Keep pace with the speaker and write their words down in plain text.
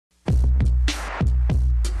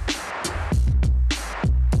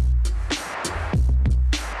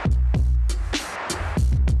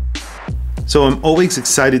So I'm always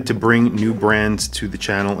excited to bring new brands to the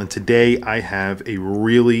channel, and today I have a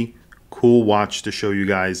really cool watch to show you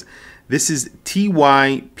guys. This is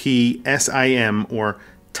Typsim or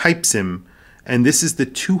Typsim, and this is the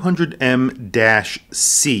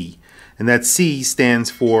 200M-C. And that C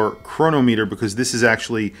stands for chronometer because this is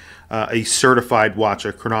actually a certified watch,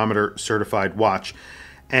 a chronometer certified watch.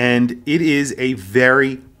 And it is a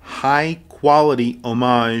very high quality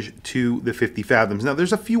homage to the 50 Fathoms. Now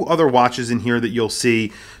there's a few other watches in here that you'll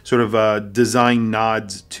see sort of design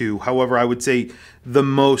nods to. However, I would say the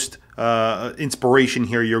most inspiration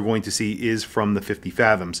here you're going to see is from the 50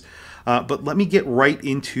 Fathoms. But let me get right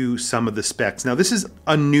into some of the specs. Now this is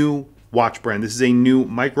a new watch brand. This is a new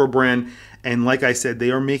micro brand, and like I said,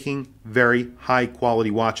 they are making very high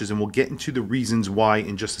quality watches, and we'll get into the reasons why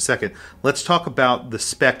in just a second. Let's talk about the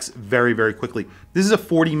specs very, very quickly. This is a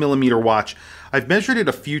 40mm watch. I've measured it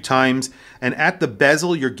a few times, and at the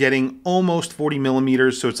bezel you're getting almost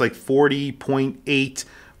 40mm, so it's like 40.8,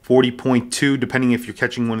 40.2, depending if you're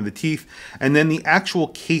catching one of the teeth. And then the actual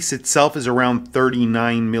case itself is around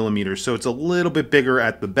 39mm, so it's a little bit bigger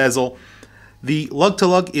at the bezel. The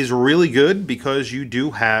lug-to-lug is really good because you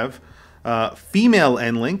do have female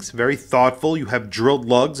end links, very thoughtful. You have drilled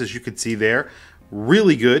lugs, as you can see there.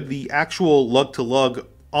 Really good. The actual lug-to-lug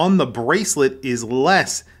on the bracelet is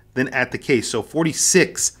less than at the case. So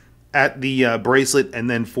 46 at the bracelet and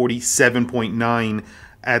then 47.9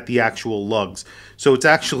 at the actual lugs. So it's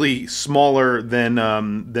actually smaller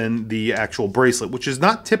than the actual bracelet, which is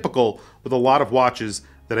not typical with a lot of watches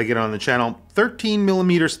that I get on the channel.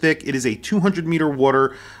 13mm thick. It is a 200-meter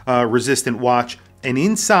water resistant watch, and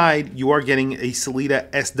inside you are getting a Sellita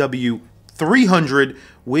Sw300,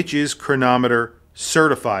 which is chronometer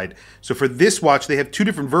certified. So for this watch, they have two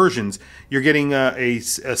different versions. You're getting a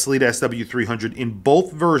Sellita Sw300 in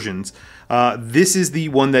both versions. This is the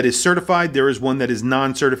one that is certified. There is one that is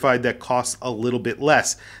non-certified that costs a little bit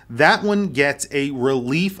less. That one gets a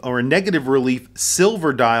relief or a negative relief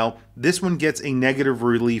silver dial. This one gets a negative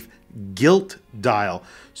relief gilt dial.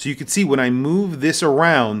 So you can see when I move this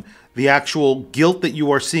around, the actual gilt that you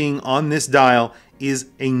are seeing on this dial is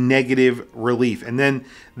a negative relief. And then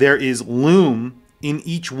there is lume in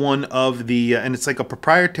each one of the, and it's like a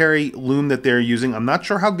proprietary lume that they're using. I'm not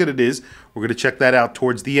sure how good it is. We're going to check that out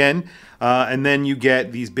towards the end. And then you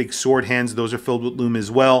get these big sword hands. Those are filled with lume as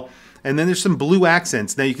well. And then there's some blue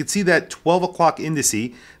accents. Now you can see that 12 o'clock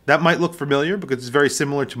indice. That might look familiar because it's very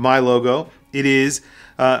similar to my logo. It is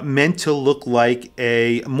meant to look like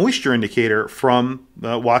a moisture indicator from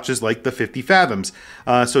watches like the 50 Fathoms.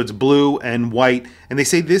 So it's blue and white. And they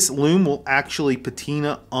say this lume will actually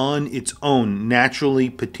patina on its own, naturally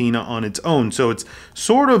patina on its own. So it's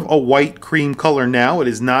sort of a white cream color now. It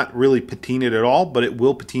is not really patinaed at all, but it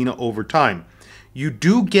will patina over time. You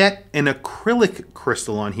do get an acrylic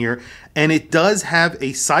crystal on here, and it does have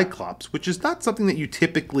a cyclops, which is not something that you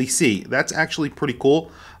typically see. That's actually pretty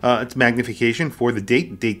cool. It's magnification for the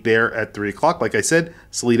date there at 3 o'clock. Like I said,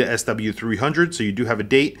 Sellita Sw300, so you do have a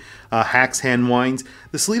date. Hacks hand winds.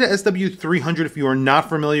 The Sellita Sw300, if you are not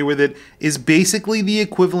familiar with it, is basically the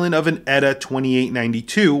equivalent of an ETA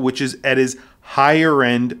 2892, which is ETA's higher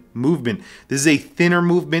end movement. This is a thinner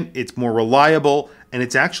movement. It's more reliable, and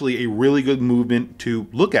it's actually a really good movement to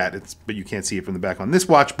look at. But you can't see it from the back on this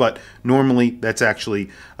watch, but normally that's actually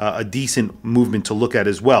a decent movement to look at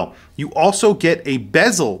as well. You also get a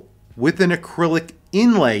bezel with an acrylic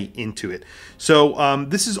inlay into it. So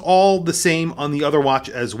this is all the same on the other watch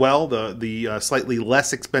as well, the slightly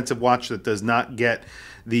less expensive watch that does not get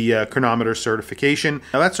the chronometer certification.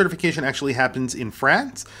 Now that certification actually happens in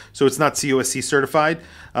France, so it's not COSC certified.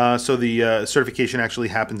 So the certification actually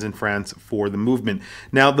happens in France for the movement.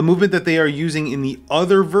 Now the movement that they are using in the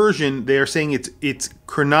other version, they are saying it's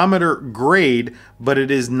chronometer grade, but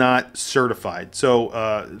it is not certified.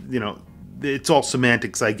 So you know, it's all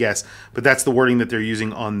semantics, I guess, but that's the wording that they're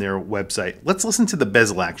using on their website. Let's listen to the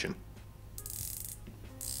bezel action.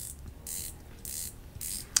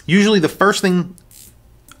 Usually the first thing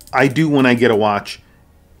I do when I get a watch,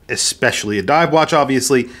 especially a dive watch,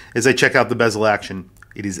 obviously, is I check out the bezel action.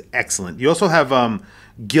 It is excellent. You also have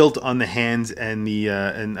gilt on the hands and the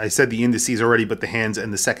and I said the indices already, but the hands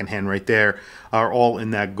and the second hand right there are all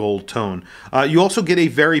in that gold tone. You also get a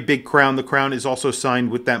very big crown. The crown is also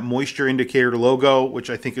signed with that moisture indicator logo, which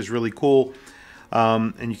I think is really cool.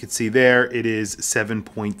 And you can see there it is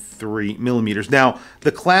 7.3 millimeters. Now,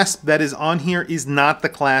 the clasp that is on here is not the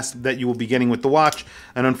clasp that you will be getting with the watch,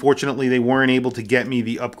 and unfortunately they weren't able to get me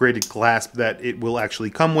the upgraded clasp that it will actually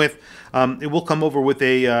come with. It will come over with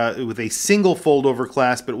a single fold over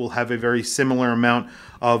clasp. It will have a very similar amount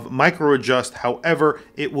of micro adjust. However,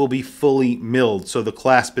 it will be fully milled. So the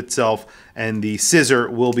clasp itself and the scissor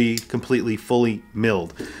will be completely fully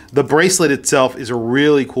milled. The bracelet itself is a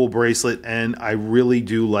really cool bracelet, and I really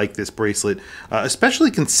do like this bracelet, especially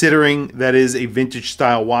considering that is a vintage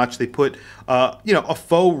style watch. They put a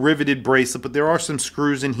faux riveted bracelet, but there are some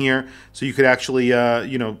screws in here, so you could actually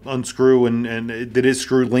unscrew, and it is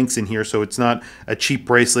screw links in here, so it's not a cheap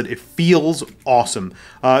bracelet. It feels awesome.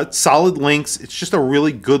 Solid links. It's just a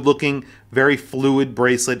really good looking, very fluid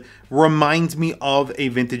bracelet. Reminds me of a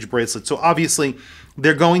vintage bracelet. So obviously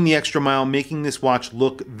they're going the extra mile, making this watch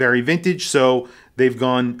look very vintage. So they've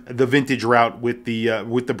gone the vintage route with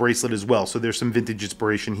the bracelet as well. So there's some vintage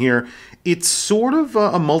inspiration here. It's sort of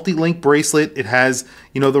a multi-link bracelet. It has,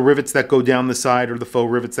 the rivets that go down the side, or the faux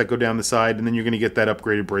rivets that go down the side, and then you're going to get that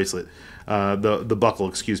upgraded bracelet, the buckle,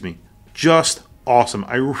 excuse me. Just awesome.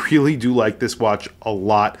 I really do like this watch a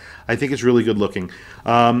lot. I think it's really good looking.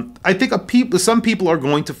 I think some people are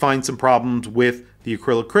going to find some problems with the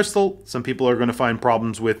acrylic crystal. Some people are going to find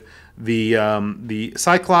problems with the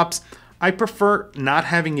Cyclops. I prefer not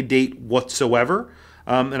having a date whatsoever,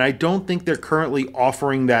 and I don't think they're currently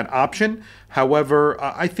offering that option. However,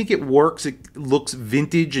 I think it works. It looks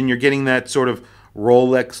vintage, and you're getting that sort of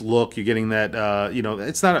Rolex look. You're getting that,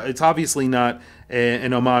 it's obviously not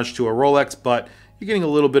an homage to a Rolex, but you're getting a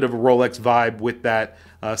little bit of a Rolex vibe with that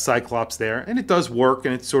Cyclops there, and it does work,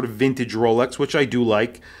 and it's sort of vintage Rolex, which I do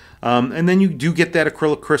like. And then you do get that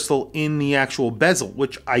acrylic crystal in the actual bezel,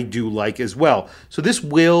 which I do like as well. So this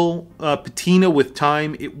will patina with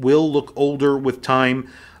time. It will look older with time,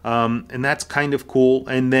 and that's kind of cool.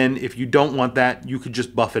 And then if you don't want that, you could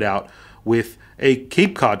just buff it out with a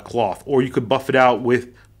Cape Cod cloth, or you could buff it out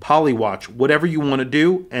with polywatch, whatever you want to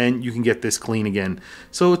do, and you can get this clean again.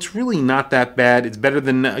 So it's really not that bad. It's better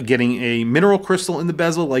than getting a mineral crystal in the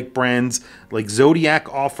bezel like brands like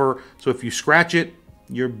Zodiac offer. So if you scratch it,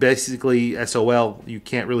 you're basically SOL. You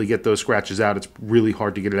can't really get those scratches out. It's really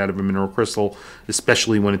hard to get it out of a mineral crystal,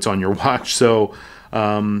 especially when it's on your watch. So,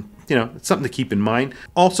 it's something to keep in mind.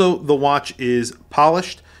 Also, the watch is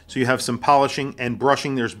polished. So you have some polishing and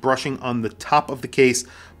brushing. There's brushing on the top of the case,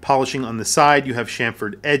 polishing on the side. You have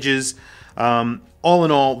chamfered edges. All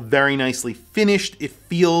in all, very nicely finished. It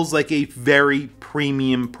feels like a very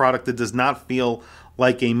premium product. It does not feel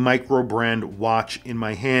like a micro brand watch in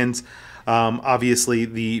my hands. Obviously,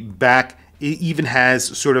 the back, it even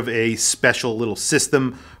has sort of a special little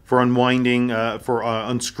system for unwinding, for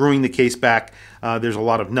unscrewing the case back. There's a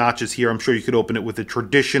lot of notches here. I'm sure you could open it with a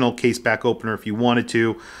traditional case back opener if you wanted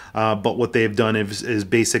to, but what they have done is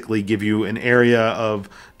basically give you an area of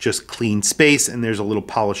just clean space, and there's a little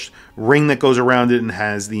polished ring that goes around it and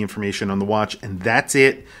has the information on the watch, and that's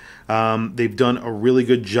it. They've done a really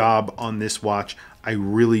good job on this watch. I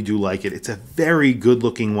really do like it. It's a very good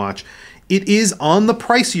looking watch. It is on the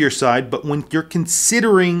pricier side, but when you're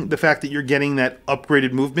considering the fact that you're getting that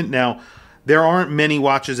upgraded movement, now there aren't many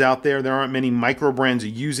watches out there. There aren't many micro brands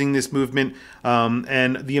using this movement,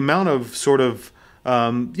 and the amount of sort of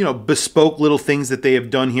bespoke little things that they have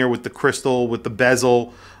done here with the crystal, with the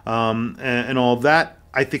bezel, and all of that,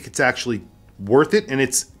 I think it's actually worth it, and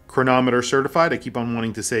it's Chronometer certified. I keep on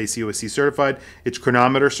wanting to say COSC certified. It's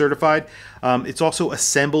Chronometer certified. It's also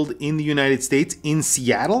assembled in the United States, in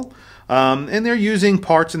Seattle. And they're using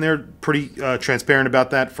parts, and they're pretty transparent about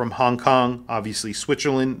that, from Hong Kong, obviously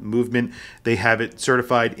Switzerland, movement. They have it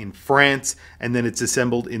certified in France, and then it's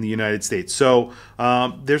assembled in the United States. So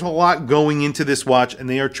there's a lot going into this watch, and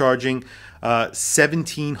they are charging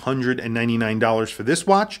 $1,799 for this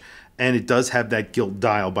watch. And it does have that gilt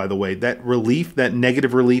dial, by the way. That relief, that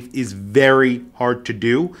negative relief, is very hard to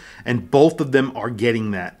do, and both of them are getting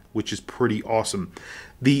that, which is pretty awesome.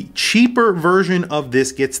 The cheaper version of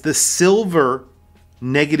this gets the silver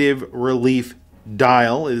negative relief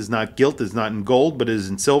dial. It is not gilt, it is not in gold, but it is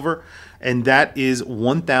in silver, and that is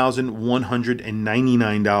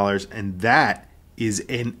 $1,199, and that is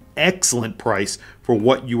an excellent price for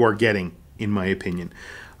what you are getting, in my opinion.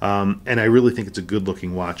 And I really think it's a good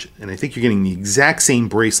looking watch, and I think you're getting the exact same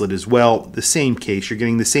bracelet as well, the same case, you're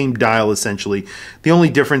getting the same dial essentially. The only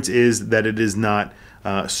difference is that it is not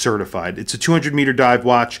certified. It's a 200-meter dive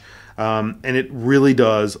watch, and it really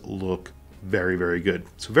does look very, very good.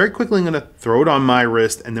 So very quickly, I'm going to throw it on my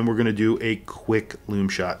wrist, and then we're going to do a quick lume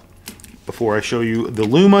shot. Before I show you the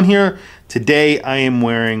lume on here, today I am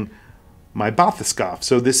wearing my bathyscaphe.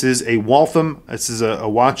 So this is a Waltham. This is a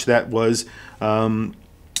watch that was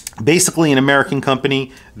basically an American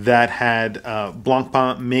company that had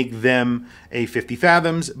Blancpain make them a 50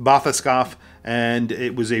 Fathoms. Bathyscaphe and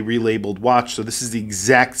it was a relabeled watch. So this is the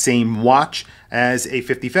exact same watch as a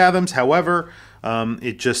 50 Fathoms. However,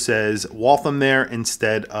 it just says Waltham there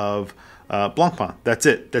instead of Blancpain. That's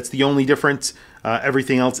it. That's the only difference.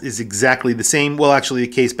 Everything else is exactly the same. Well, actually,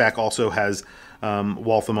 the case back also has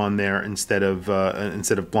Waltham on there instead of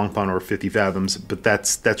Blancpain or 50 Fathoms, but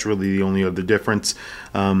that's really the only other difference.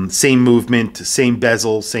 Same movement, same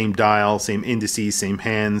bezel, same dial, same indices, same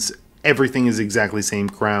hands. Everything is exactly same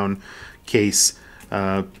crown, case.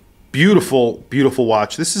 Beautiful, beautiful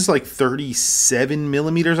watch. This is like 37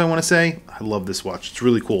 millimeters, I want to say. I love this watch. It's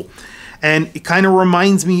really cool. And it kind of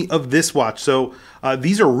reminds me of this watch. So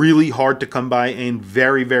these are really hard to come by and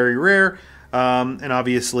very, very rare, and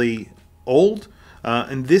obviously old.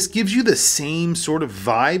 And this gives you the same sort of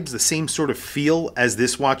vibes, the same sort of feel as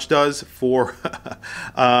this watch does for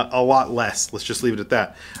a lot less. Let's just leave it at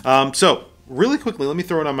that. So really quickly, let me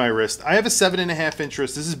throw it on my wrist. I have a 7.5-inch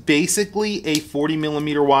wrist. This is basically a 40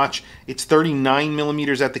 millimeter watch. It's 39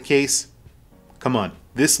 millimeters at the case. Come on,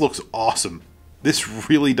 this looks awesome. This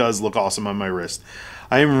really does look awesome on my wrist.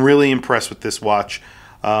 I am really impressed with this watch.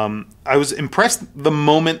 I was impressed the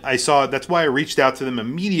moment I saw it. That's why I reached out to them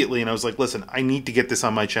immediately and I was like, listen, I need to get this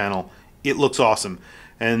on my channel. It looks awesome.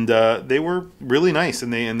 And they were really nice,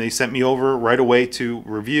 and they sent me over right away to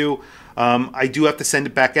review. I do have to send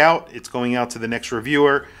it back out. It's going out to the next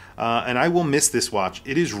reviewer, and I will miss this watch.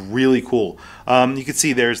 It is really cool. You can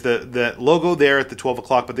see there's the logo there at the 12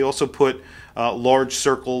 o'clock, but they also put large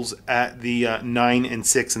circles at the 9 and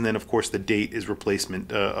 6, and then of course the date is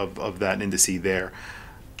replacement of that indice there.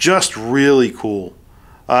 Just really cool.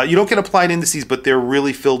 You don't get applied indices, but they're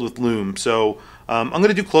really filled with lume. So I'm going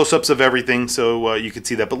to do close-ups of everything so you can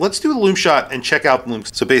see that. But let's do a lume shot and check out the lume.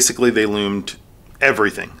 So basically they lumed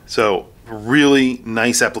everything. So really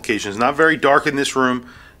nice applications. Not very dark in this room.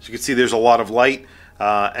 As you can see, there's a lot of light,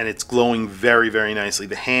 and it's glowing very, very nicely.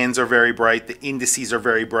 The hands are very bright. The indices are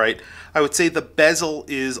very bright. I would say the bezel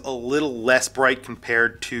is a little less bright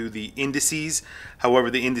compared to the indices.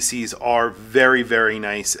 However, the indices are very, very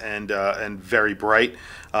nice and very bright.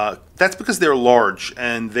 That's because they're large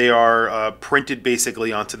and they are printed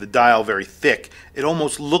basically onto the dial very thick. It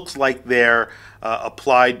almost looks like they're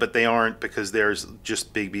applied, but they aren't, because there's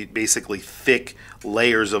just basically thick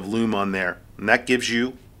layers of lume on there, and that gives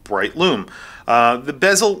you bright lume. The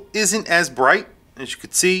bezel isn't as bright, as you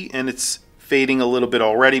could see, and it's fading a little bit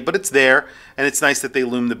already, but it's there, and it's nice that they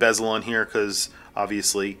lume the bezel on here because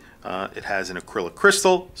obviously it has an acrylic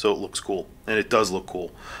crystal, so it looks cool, and it does look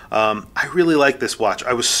cool. I really like this watch.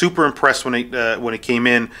 I was super impressed when it came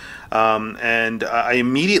in, and I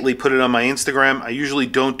immediately put it on my Instagram. I usually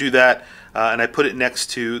don't do that, and I put it next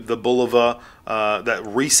to the Bulova that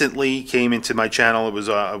recently came into my channel. It was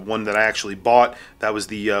one that I actually bought. That was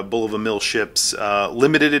the Bulova Mill Ships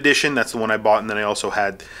limited edition. That's the one I bought, and then I also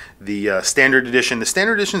had the standard edition. The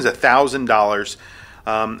standard edition is $1,000,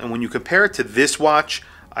 and when you compare it to this watch,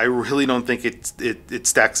 I really don't think it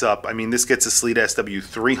stacks up. I mean, this gets a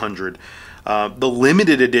Sw300. The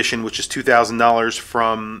limited edition, which is $2,000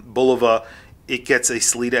 from Bulova, it gets a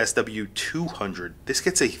Sw200. This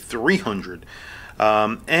gets a 300.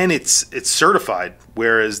 And it's certified,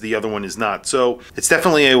 whereas the other one is not. So it's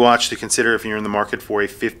definitely a watch to consider if you're in the market for a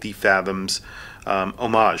 50 Fathoms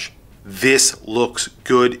Homage. This looks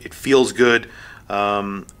good. It feels good.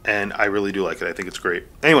 And I really do like it. I think it's great.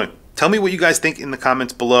 Anyway, tell me what you guys think in the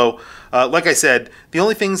comments below. Like I said, the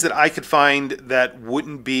only things that I could find that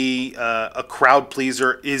wouldn't be a crowd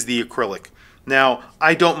pleaser is the acrylic. Now,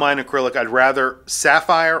 I don't mind acrylic. I'd rather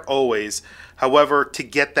sapphire always. However, to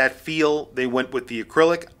get that feel, they went with the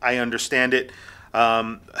acrylic. I understand it.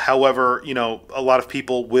 However, you know, a lot of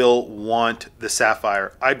people will want the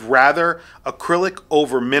sapphire. I'd rather acrylic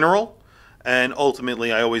over mineral, and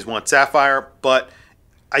ultimately I always want sapphire, but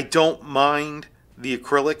I don't mind the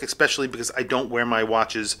acrylic, especially because I don't wear my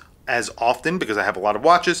watches as often because I have a lot of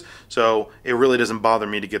watches, so it really doesn't bother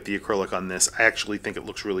me to get the acrylic on this. I actually think it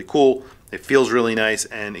looks really cool. It feels really nice,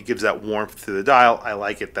 and it gives that warmth to the dial. I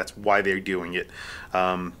like it. That's why they're doing it.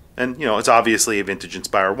 And you know, it's obviously a vintage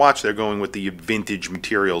inspired watch. They're going with the vintage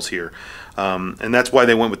materials here, and that's why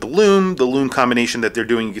they went with the lume combination that they're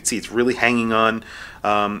doing. You can see it's really hanging on.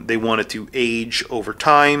 They want it to age over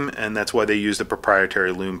time, and that's why they used a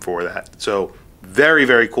proprietary lume for that. So very,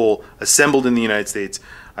 very cool. Assembled in the United States.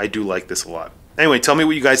 I do like this a lot. Anyway, tell me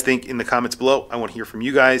what you guys think in the comments below. I want to hear from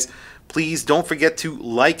you guys. Please don't forget to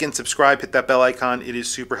like and subscribe, hit that bell icon. It is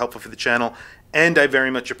super helpful for the channel, and I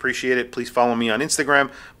very much appreciate it. Please follow me on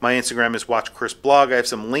Instagram. My Instagram is WatchChrisBlog. I have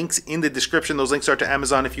some links in the description. Those links are to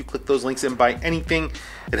Amazon. If you click those links and buy anything,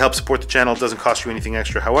 it helps support the channel. It doesn't cost you anything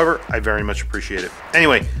extra. However, I very much appreciate it.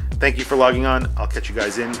 Anyway, thank you for logging on. I'll catch you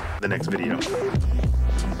guys in the next video.